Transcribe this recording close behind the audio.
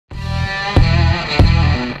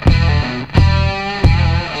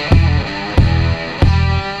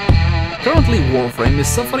Warframe is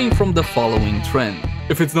suffering from the following trend.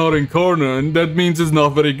 If it's not Incarnon, that means it's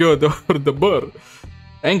not very good, or the bird.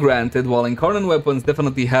 And granted, while Incarnon weapons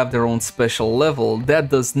definitely have their own special level, that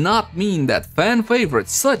does not mean that fan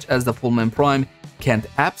favorites such as the Fulmin Prime can't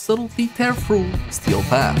absolutely tear through Steel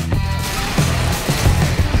Path.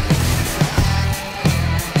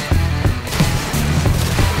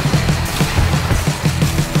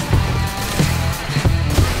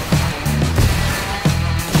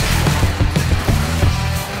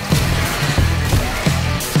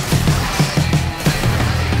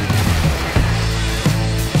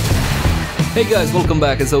 Hey guys, welcome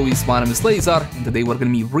back. As always, my name is Leyzar, and today we're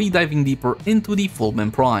going to be re-diving deeper into the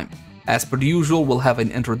Fulmin Prime. As per the usual, we'll have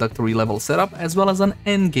an introductory level setup as well as an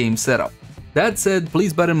endgame setup. That said,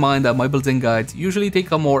 please bear in mind that my builds and guides usually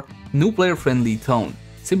take a more new player friendly tone,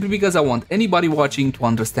 simply because I want anybody watching to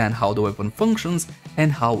understand how the weapon functions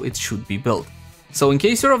and how it should be built. So in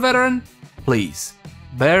case you're a veteran, please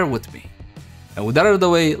bear with me. And with that out of the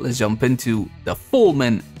way, let's jump into the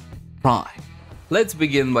Fulmin Prime. Let's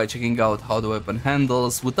begin by checking out how the weapon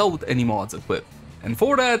handles without any mods equipped. And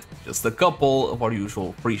for that, just a couple of our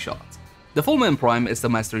usual free shots. The Fulmin Prime is the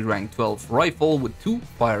Mastery Rank 12 rifle with two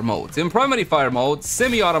fire modes. In primary fire mode,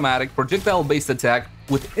 semi-automatic projectile-based attack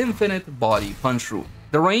with infinite body punch through.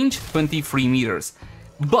 The range, 23 meters.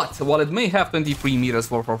 But while it may have 23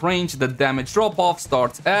 meters worth of range, the damage drop-off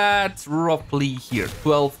starts at roughly here,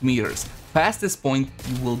 12 meters. Past this point,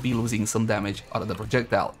 you will be losing some damage out of the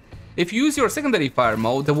projectile. If you use your secondary fire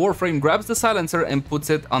mode, the Warframe grabs the silencer and puts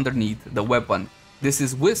it underneath the weapon. This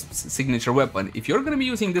is Wisp's signature weapon. If you're going to be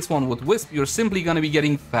using this one with Wisp, you're simply going to be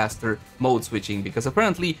getting faster mode switching, because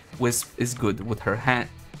apparently Wisp is good with her hand.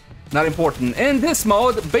 Not important. In this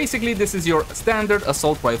mode, basically this is your standard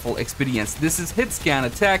assault rifle experience. This is hit scan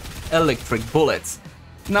attack, electric bullets.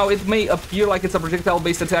 Now it may appear like it's a projectile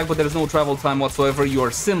based attack, but there's no travel time whatsoever. You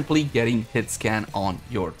are simply getting hit scan on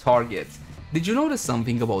your target. Did you notice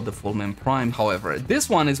something about the Fulmin Prime, however? This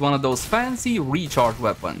one is one of those fancy recharge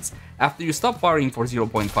weapons. After you stop firing for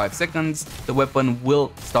 0.5 seconds, the weapon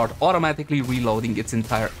will start automatically reloading its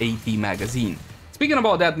entire AT magazine. Speaking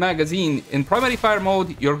about that magazine, in primary fire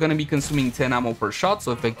mode, you're gonna be consuming 10 ammo per shot,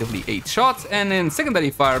 so effectively 8 shots, and in secondary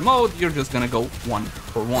fire mode, you're just gonna go 1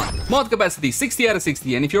 for 1. Mod capacity 60 out of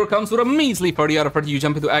 60, and if your comes with a measly 30 out of 30, you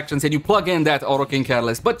jump into actions and you plug in that Auto-King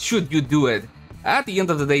Catalyst, but should you do it? At the end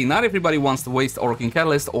of the day, not everybody wants to waste Auto-King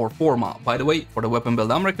Catalyst or Forma. By the way, for the weapon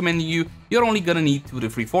build I'm recommending you, you're only gonna need 2 to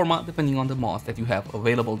 3 Forma, depending on the mods that you have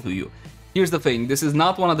available to you. Here's the thing, this is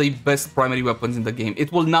not one of the best primary weapons in the game.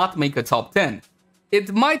 It will not make a top 10.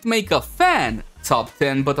 It might make a fan top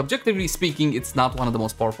 10, but objectively speaking, it's not one of the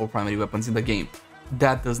most powerful primary weapons in the game.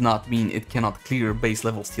 That does not mean it cannot clear base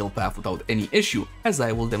level Steel Path without any issue, as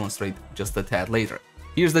I will demonstrate just a tad later.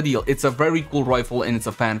 Here's the deal, it's a very cool rifle and it's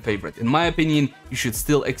a fan favorite. In my opinion, you should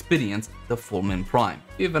still experience the Fulmin Prime,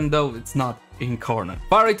 even though it's not Incarnon.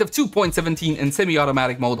 Fire rate of 2.17 in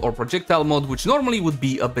semi-automatic mode or projectile mode, which normally would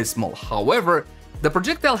be abysmal. However, the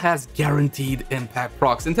projectile has guaranteed impact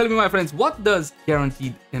procs. And tell me, my friends, what does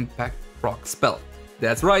guaranteed impact proc spell?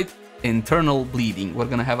 That's right, internal bleeding. We're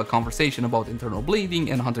gonna have a conversation about internal bleeding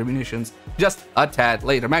and hunter munitions just a tad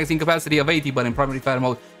later. Magazine capacity of 80, but in primary fire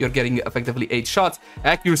mode, you're getting effectively 8 shots.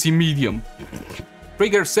 Accuracy medium.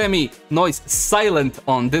 Trigger semi, noise silent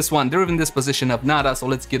on this one. They're in this position of nada, so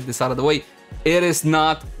let's get this out of the way. It is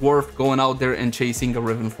not worth going out there and chasing a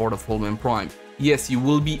Riven for the Fulmin Prime. Yes, you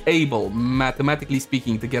will be able, mathematically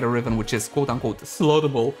speaking, to get a Riven which is quote-unquote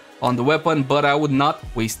slottable on the weapon, but I would not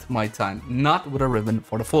waste my time, not with a Riven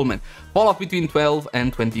for the Fulmin. Fall off between 12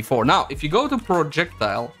 and 24. Now, if you go to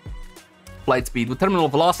projectile flight speed with terminal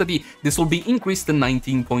velocity, this will be increased to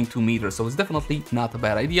 19.2 meters, so it's definitely not a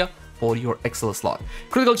bad idea for your Excel slot.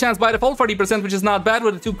 Critical chance by default, 40%, which is not bad,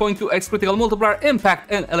 with a 2.2x critical multiplier,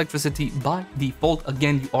 impact, and electricity by default.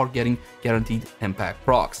 Again, you are getting guaranteed impact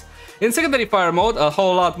procs. In secondary fire mode, a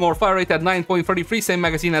whole lot more fire rate at 9.33, same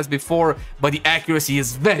magazine as before, but the accuracy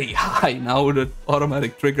is very high now with the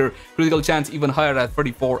automatic trigger. Critical chance even higher at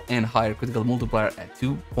 34 and higher critical multiplier at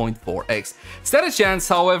 2.4x. Status chance,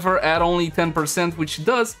 however, at only 10%, which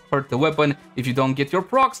does hurt the weapon if you don't get your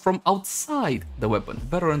procs from outside the weapon.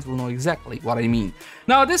 Veterans will know exactly what I mean.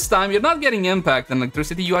 Now this time, you're not getting impact and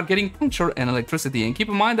electricity, you are getting puncture and electricity, and keep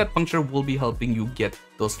in mind that puncture will be helping you get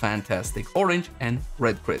those fantastic orange and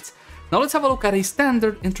red crits. Now let's have a look at a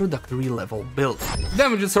standard introductory level build.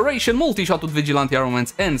 Damage acceleration, multi-shot with vigilante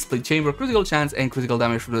armaments and split chamber, critical chance and critical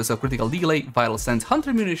damage through the critical delay, vital sense,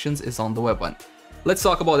 hunter munitions is on the weapon. Let's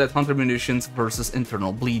talk about that hunter munitions versus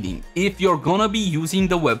internal bleeding. If you're gonna be using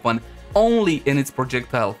the weapon, only in its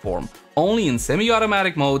projectile form, only in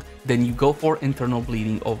semi-automatic mode, then you go for internal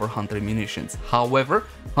bleeding over Hunter Munitions. However,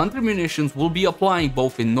 Hunter Munitions will be applying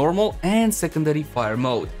both in normal and secondary fire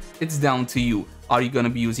mode. It's down to you. Are you going to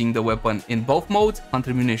be using the weapon in both modes?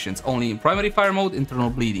 Hunter Munitions. Only in primary fire mode, internal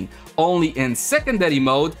bleeding. Only in secondary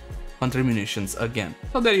mode, Hunter Munitions again.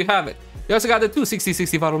 So there you have it. You also got the two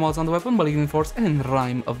 60-60 viral modes on the weapon, Malignant Force and in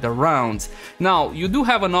Rhyme of the Rounds. Now, you do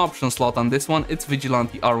have an option slot on this one, it's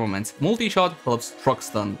Vigilante Armaments. Multi-shot helps truck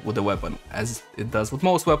stun with the weapon, as it does with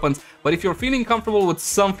most weapons, but if you're feeling comfortable with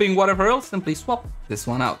something whatever else, simply swap this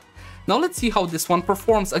one out. Now let's see how this one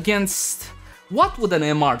performs against... What would an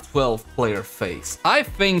MR12 player face? I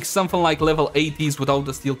think something like level 80s without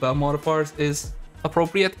the steel path modifiers is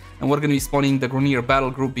appropriate, and we're gonna be spawning the Grenier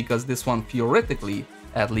battle group because this one theoretically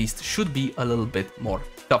at least should be a little bit more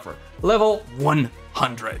tougher. Level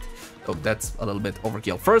 100. Oh, that's a little bit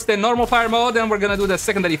overkill. First in normal fire mode, then we're gonna do the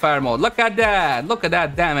secondary fire mode. Look at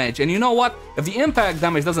that damage. And you know what? If the impact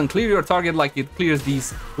damage doesn't clear your target like it clears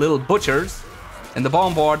these little butchers and the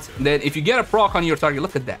bombards, then if you get a proc on your target,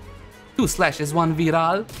 look at that. 2 slashes, 1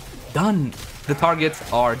 viral, done. The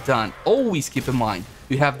targets are done. Always keep in mind,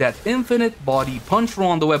 you have that infinite body punch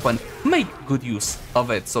roll on the weapon. Make good use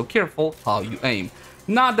of it, so careful how you aim.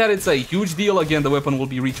 Not that it's a huge deal, again, the weapon will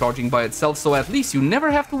be recharging by itself, so at least you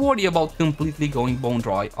never have to worry about completely going bone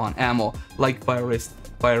dry on ammo, like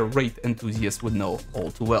fire rate enthusiasts would know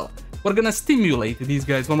all too well. We're gonna stimulate these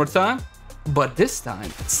guys one more time, but this time,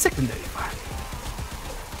 secondary fire.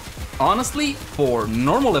 Honestly, for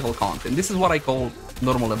normal level content, this is what I call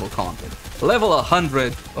normal level content. Level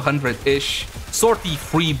 100, 100-ish, sortie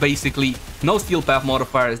free basically, no steel path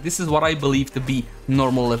modifiers. This is what I believe to be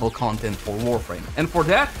normal level content for Warframe. And for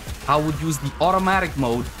that, I would use the automatic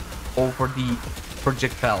mode over the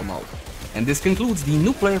projectile mode. And this concludes the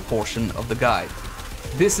new player portion of the guide.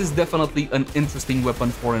 This is definitely an interesting weapon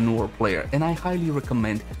for a newer player, and I highly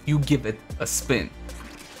recommend you give it a spin.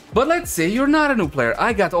 But let's say you're not a new player.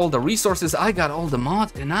 I got all the resources, I got all the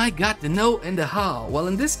mods, and I got the know and the how. Well,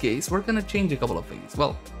 in this case, we're gonna change a couple of things.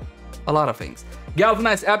 Well, a lot of things.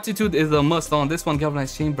 Galvanized Aptitude is a must on this one.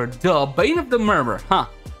 Galvanized Chamber, duh. Bane of the Murmur, huh?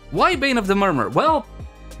 Why Bane of the Murmur? Well,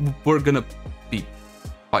 we're gonna be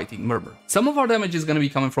fighting Murmur. Some of our damage is gonna be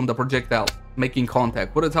coming from the projectile making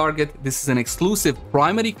contact with a target. This is an exclusive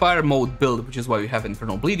primary fire mode build, which is why we have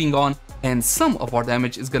internal bleeding on. And some of our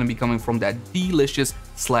damage is gonna be coming from that delicious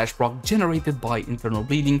slash proc generated by internal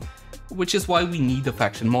bleeding, which is why we need the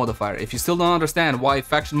faction modifier. If you still don't understand why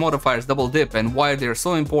faction modifiers double dip and why they're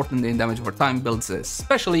so important in damage over time builds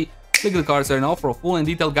especially, click the cards right now for a full and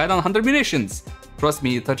detailed guide on Hunter Munitions. Trust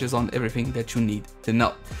me, it touches on everything that you need to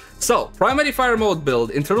know. So, primary fire mode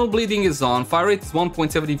build, internal bleeding is on, fire rate is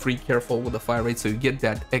 1.73, careful with the fire rate so you get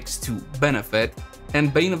that X2 benefit.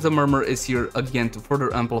 And Bane of the Murmur is here again to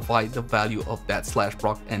further amplify the value of that slash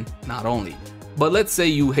proc, and not only. But let's say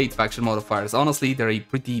you hate faction modifiers. Honestly, they're a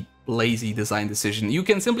pretty lazy design decision. You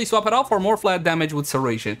can simply swap it out for more flat damage with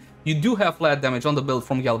Serration. You do have flat damage on the build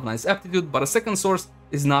from Galvanized Aptitude, but a second source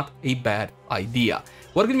is not a bad idea.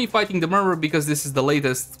 We're gonna be fighting the Murmur because this is the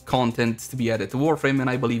latest content to be added to Warframe, and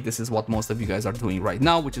I believe this is what most of you guys are doing right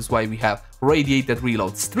now, which is why we have radiated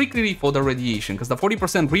reload, strictly for the radiation, because the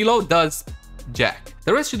 40% reload does jack.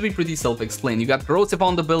 The rest should be pretty self-explained. You got Corrosive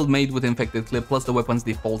on the build made with Infected Clip plus the weapon's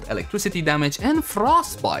default electricity damage and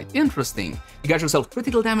Frostbite. Interesting. You got yourself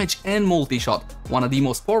critical damage and multi-shot, one of the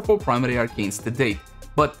most powerful primary arcanes to date.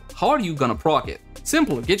 But how are you gonna proc it?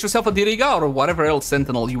 Simple, get yourself a Diriga or whatever else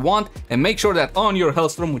Sentinel you want and make sure that on your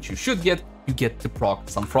Hellstrom, which you should get, you get to proc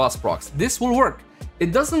some Frost procs. This will work.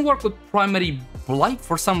 It doesn't work with primary Blight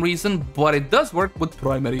for some reason, but it does work with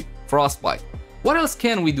primary Frostbite. What else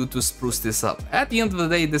can we do to spruce this up? At the end of the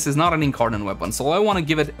day, this is not an Incarnon weapon, so I want to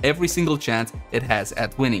give it every single chance it has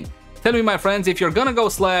at winning. Tell me, my friends, if you're gonna go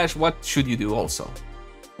slash, what should you do also?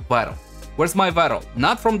 Vital. Where's my Vital?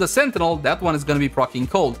 Not from the Sentinel, that one is gonna be proccing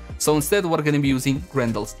cold, so instead we're gonna be using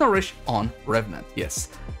Grendel's Nourish on Revenant. Yes,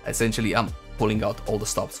 essentially I'm pulling out all the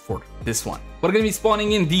stops for this one. We're gonna be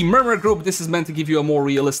spawning in the Murmur group. This is meant to give you a more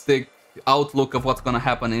realistic outlook of what's gonna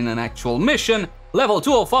happen in an actual mission. Level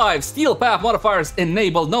 205, Steel Path modifiers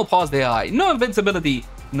enabled, no pause AI, no invincibility,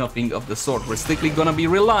 nothing of the sort. We're strictly gonna be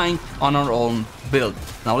relying on our own build.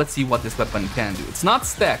 Now let's see what this weapon can do. It's not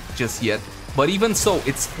stacked just yet, but even so,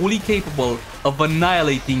 it's fully capable of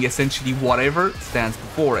annihilating essentially whatever stands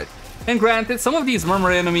before it. And granted, some of these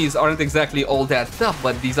Murmur enemies aren't exactly all that tough,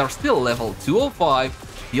 but these are still level 205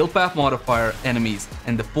 Steel Path modifier enemies,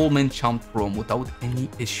 and the Fulmin jumped through them without any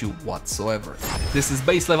issue whatsoever. This is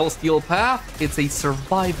base level Steel Path, it's a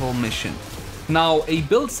survival mission. Now, a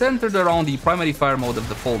build centered around the primary fire mode of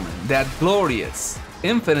the Fulmin, that glorious,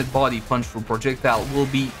 infinite body punch-through projectile will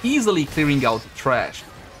be easily clearing out the trash.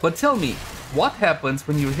 But tell me, what happens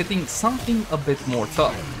when you're hitting something a bit more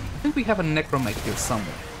tough? I think we have a necromech here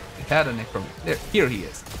somewhere. We had a necromech. There, here he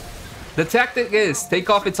is. The tactic is take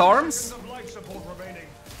off its arms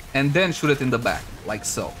and then shoot it in the back, like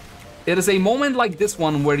so. It is a moment like this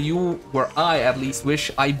one where I at least wish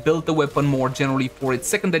I built the weapon more generally for its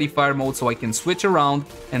secondary fire mode so I can switch around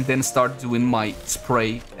and then start doing my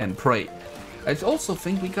spray and pray. I also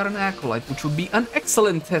think we got an Acolyte, which would be an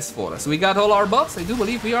excellent test for us. We got all our buffs. I do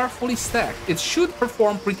believe we are fully stacked. It should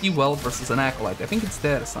perform pretty well versus an Acolyte. I think it's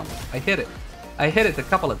there somewhere. I hit it. I hit it a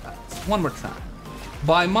couple of times. One more time.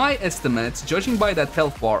 By my estimates, judging by that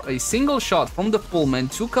health bar, a single shot from the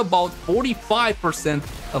Fulmin took about 45%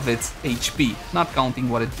 of its HP, not counting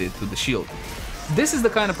what it did to the shield. This is the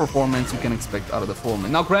kind of performance you can expect out of the Fulmin.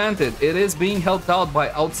 Now granted, it is being helped out by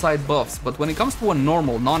outside buffs, but when it comes to a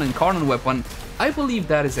normal, non-Incarnon weapon, I believe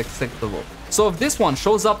that is acceptable. So if this one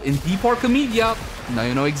shows up in Deep Archimedea, now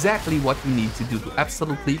you know exactly what you need to do to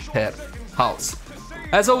absolutely head house.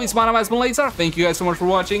 As always, my name has been Leyzar. Thank you guys so much for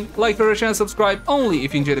watching. Like, share, and subscribe only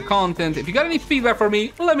if you enjoy the content. If you got any feedback for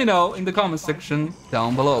me, let me know in the comment section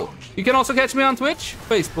down below. You can also catch me on Twitch,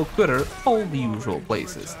 Facebook, Twitter, all the usual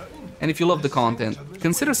places. And if you love the content,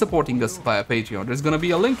 consider supporting us via Patreon. There's gonna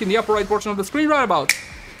be a link in the upper right portion of the screen right about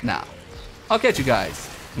now. I'll catch you guys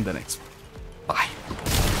in the next one. Bye.